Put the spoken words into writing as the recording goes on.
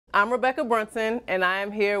I'm Rebekkah Brunson, and I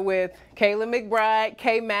am here with Kayla McBride,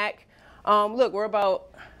 K-Mac. Look, we're about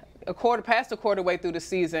past a quarter way through the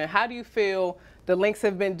season. How do you feel the Lynx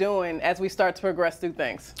have been doing as we start to progress through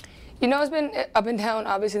things? You know, it's been up and down,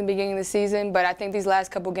 obviously, in the beginning of the season, but I think these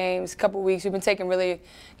last couple games, couple weeks, we've been taking really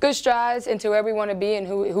good strides into where we want to be and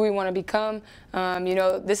who we want to become. You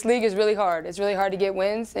know, this league is really hard. It's really hard to get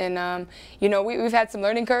wins, and, you know, we've had some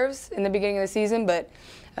learning curves in the beginning of the season, but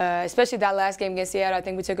especially that last game against Seattle, I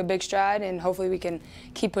think we took a big stride, and hopefully we can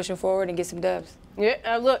keep pushing forward and get some dubs.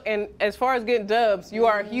 Yeah, look, and as far as getting dubs, you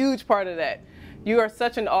are a huge part of that. You are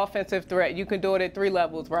such an offensive threat. You can do it at 3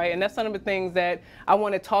 levels, right? And that's some of the things that I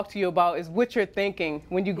want to talk to you about is what you're thinking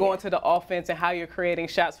when you go into the offense and how you're creating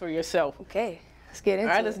shots for yourself. Okay, let's get into it.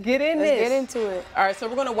 All right, let's get into it. All right, so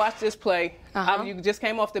we're going to watch this play. You just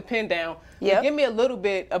came off the pin down. Yep. Give me a little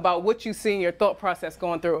bit about what you see in your thought process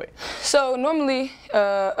going through it. So normally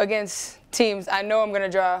against teams, I know I'm going to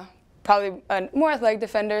draw probably a more athletic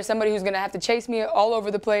defender, somebody who's going to have to chase me all over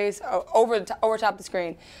the place, over top the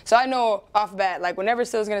screen. So I know off bat, like whenever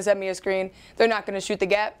Sill's going to set me a screen, they're not going to shoot the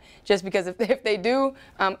gap, just because if they do,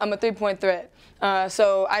 I'm a 3-point threat.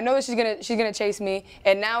 So I know that she's gonna chase me,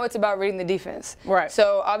 and now it's about reading the defense. Right.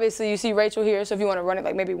 So obviously you see Rachel here. So if you want to run it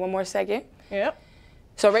like maybe one more second. Yep.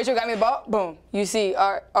 So Rachel got me the ball, boom. You see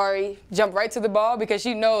Ari jump right to the ball because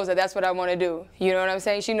she knows that that's what I want to do. You know what I'm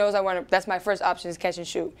saying? She knows that's my first option is catch and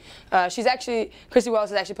shoot. Christy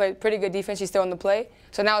Wallace has actually played pretty good defense. She's still in the play.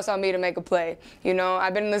 So now it's on me to make a play. You know,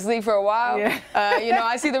 I've been in this league for a while. Yeah. You know,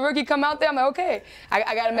 I see the rookie come out there. I'm like, okay,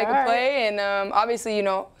 I got to make a play. And obviously, you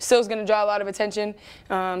know, Sill's going to draw a lot of attention.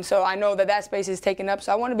 So I know that space is taken up.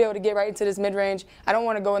 So I want to be able to get right into this mid-range. I don't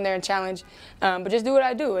want to go in there and challenge, but just do what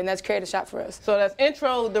I do, and that's create a shot for us. So that's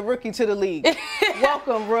intro the rookie to the league.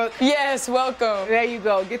 Welcome, Rook. Yes, welcome. There you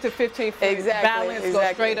go. Get to 15 feet. Exactly. Balance,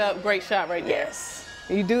 go straight up. Great shot right there. Yes.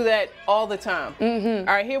 You do that all the time.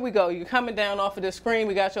 All right, here we go. You're coming down off of the screen.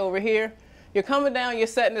 We got you over here. You're coming down, you're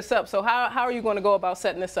setting this up. So how are you going to go about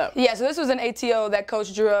setting this up? Yeah, so this was an ATO that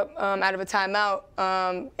coach drew up out of a timeout.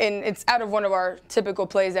 And it's out of one of our typical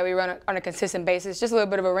plays that we run on a consistent basis, just a little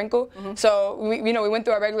bit of a wrinkle. So we went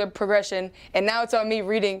through our regular progression, and now it's on me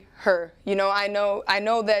reading her. You know, I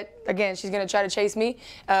know that, again, she's going to try to chase me.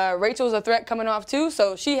 Rachel's a threat coming off too,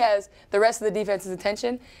 so she has the rest of the defense's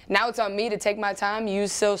attention. Now it's on me to take my time,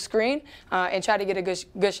 use Sill's screen, and try to get a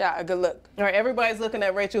good shot, a good look. All right, everybody's looking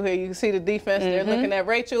at Rachel here. You can see the defense. They're looking at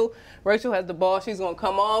Rachel. Rachel has the ball. She's going to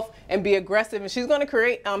come off and be aggressive, and she's going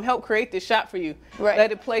to help create this shot for you. Right.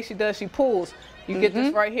 Let it play. She does. She pulls. You get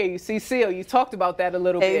this right here. You see Sill. You talked about that a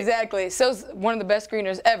little bit. Exactly. Sill's one of the best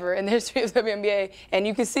screeners ever in the history of the WNBA, and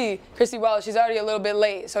you can see Christy Wallace, she's already a little bit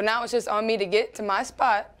late. So now it's just on me to get to my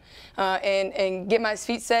spot and get my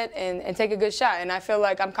feet set and take a good shot. And I feel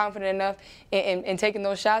like I'm confident enough in taking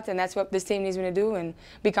those shots, and that's what this team needs me to do, and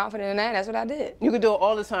be confident in that, and that's what I did. You can do it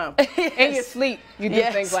all the time. Yes. In your sleep, you do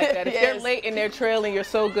things like that. If they're late and they're trailing, you're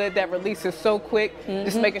so good. That release is so quick.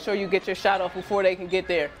 Just making sure you get your shot off before they can get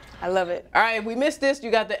there. I love it. All right, if we missed this,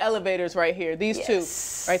 you got the elevators right here. These two,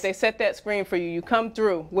 right? They set that screen for you. You come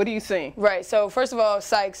through. What do you see? Right. So first of all,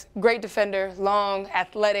 Sykes, great defender, long,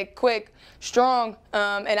 athletic, quick, strong,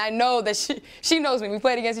 and I know that she knows me. We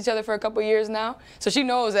played against each other for a couple years now, so she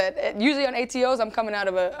knows that usually on ATOs I'm coming out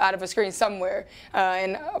of a screen somewhere,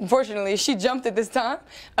 and unfortunately she jumped it this time.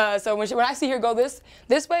 So when I see her go this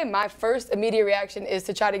way, my first immediate reaction is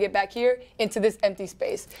to try to get back here into this empty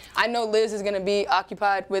space. I know Liz is going to be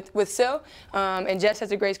occupied with Sill, and Jess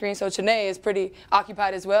has a great screen, so Chanae is pretty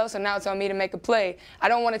occupied as well, so now it's on me to make a play. I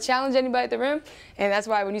don't want to challenge anybody at the rim, and that's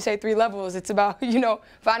why when you say 3 levels, it's about, you know,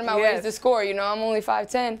 finding my ways to score. You know, I'm only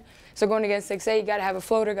 5'10", so going against 6'8", you got to have a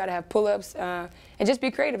floater, got to have pull-ups, and just be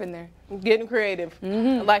creative in there. Getting creative.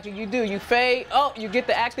 Like you do. You fade. Oh, you get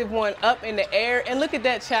the active one up in the air, and look at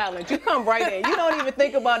that challenge. You come right in. You don't even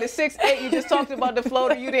think about it. 6'8", you just talked about the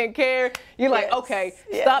floater. You didn't care. You're like, okay,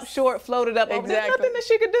 stop short, float it up. Exactly. There's nothing that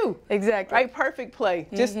she could do. Exactly. Right, perfect play.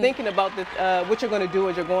 Just thinking about what you're going to do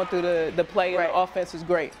as you're going through the play, and the offense is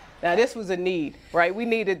great. Now, this was a need, right? We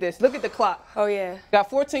needed this. Look at the clock. Oh, yeah.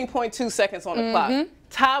 Got 14.2 seconds on the clock.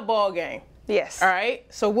 Tie ball game. Yes. All right.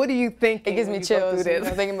 So what do you think? It gives me chills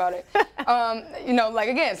thinking about it. You know, like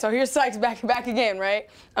again, so here's Sykes back again, right?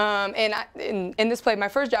 And in this play, my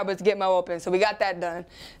first job was to get Mo open, so we got that done.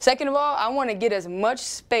 Second of all, I want to get as much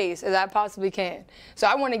space as I possibly can. So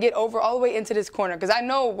I want to get over all the way into this corner because I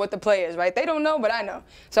know what the play is, right? They don't know, but I know.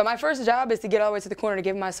 So my first job is to get all the way to the corner to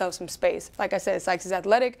give myself some space. Like I said, Sykes is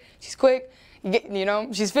athletic, she's quick, you know,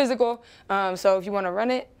 she's physical. So if you want to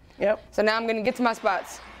run it. Yep. So now I'm going to get to my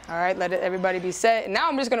spots. All right, let everybody be set. And now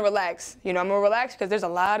I'm just gonna relax. You know, I'm gonna relax because there's a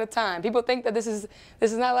lot of time. People think that this is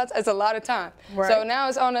not a lot. It's a lot of time. Right. So now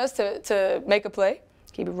it's on us to make a play.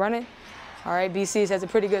 Keep it running. All right, BC's has a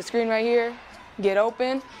pretty good screen right here. Get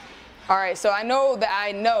open. All right, so I know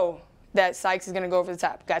that Sykes is gonna go over the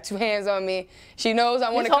top. Got 2 hands on me. She knows I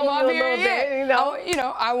want to come off here.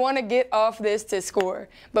 I want to get off this to score.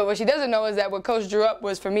 But what she doesn't know is that what Coach drew up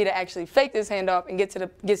was for me to actually fake this handoff and get to the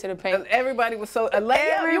paint. Everybody was so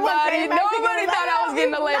nobody thought I was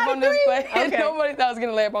getting a layup on this play. Okay. Nobody thought I was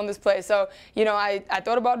getting a layup on this play. So you know, I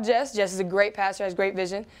thought about Jess. Jess is a great passer, has great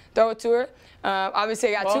vision. Throw it to her.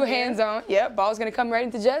 Obviously, I got 2 hands on. Yep, ball's gonna come right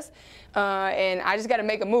into Jess. And I just got to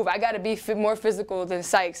make a move. I got to be more physical than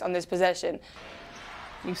Sykes on this possession.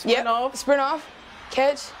 You sprint off? Sprint off,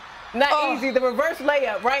 catch. Not easy. The reverse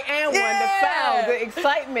layup, right? And one. The foul, the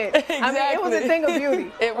excitement. Exactly. I mean, it was a thing of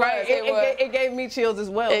beauty. It was. It gave me chills as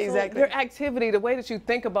well. Exactly. So your activity, the way that you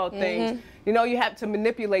think about things, you know, you have to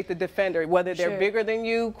manipulate the defender, whether they're bigger than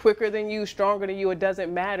you, quicker than you, stronger than you. It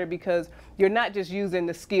doesn't matter because you're not just using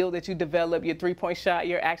the skill that you develop, your 3-point shot.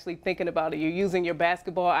 You're actually thinking about it. You're using your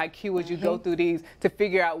basketball IQ as you go through these to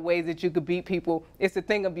figure out ways that you could beat people. It's a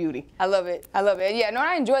thing of beauty. I love it. I love it. Yeah, no,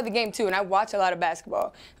 I enjoy the game too, and I watch a lot of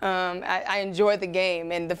basketball. I enjoy the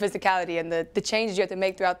game and the physicality and the changes you have to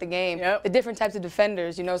make throughout the game. The different types of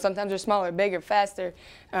defenders. You know, sometimes they're smaller, bigger, faster,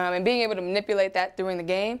 and being able to manipulate that during the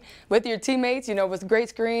game with your teammates. You know, with great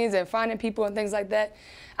screens and finding people and things like that.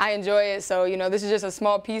 I enjoy it. So, you know, this is just a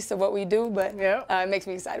small piece of what we do, but it makes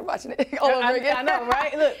me excited watching it all over again. I know,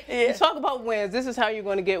 right? Look, you talk about wins. This is how you're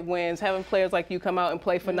going to get wins, having players like you come out and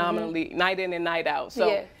play phenomenally night in and night out.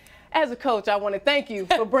 So, as a coach, I want to thank you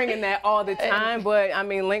for bringing that all the time. But, I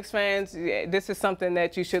mean, Lynx fans, this is something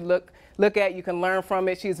that you should look at. You can learn from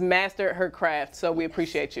it. She's mastered her craft, so we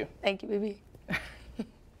appreciate you. Thank you, baby.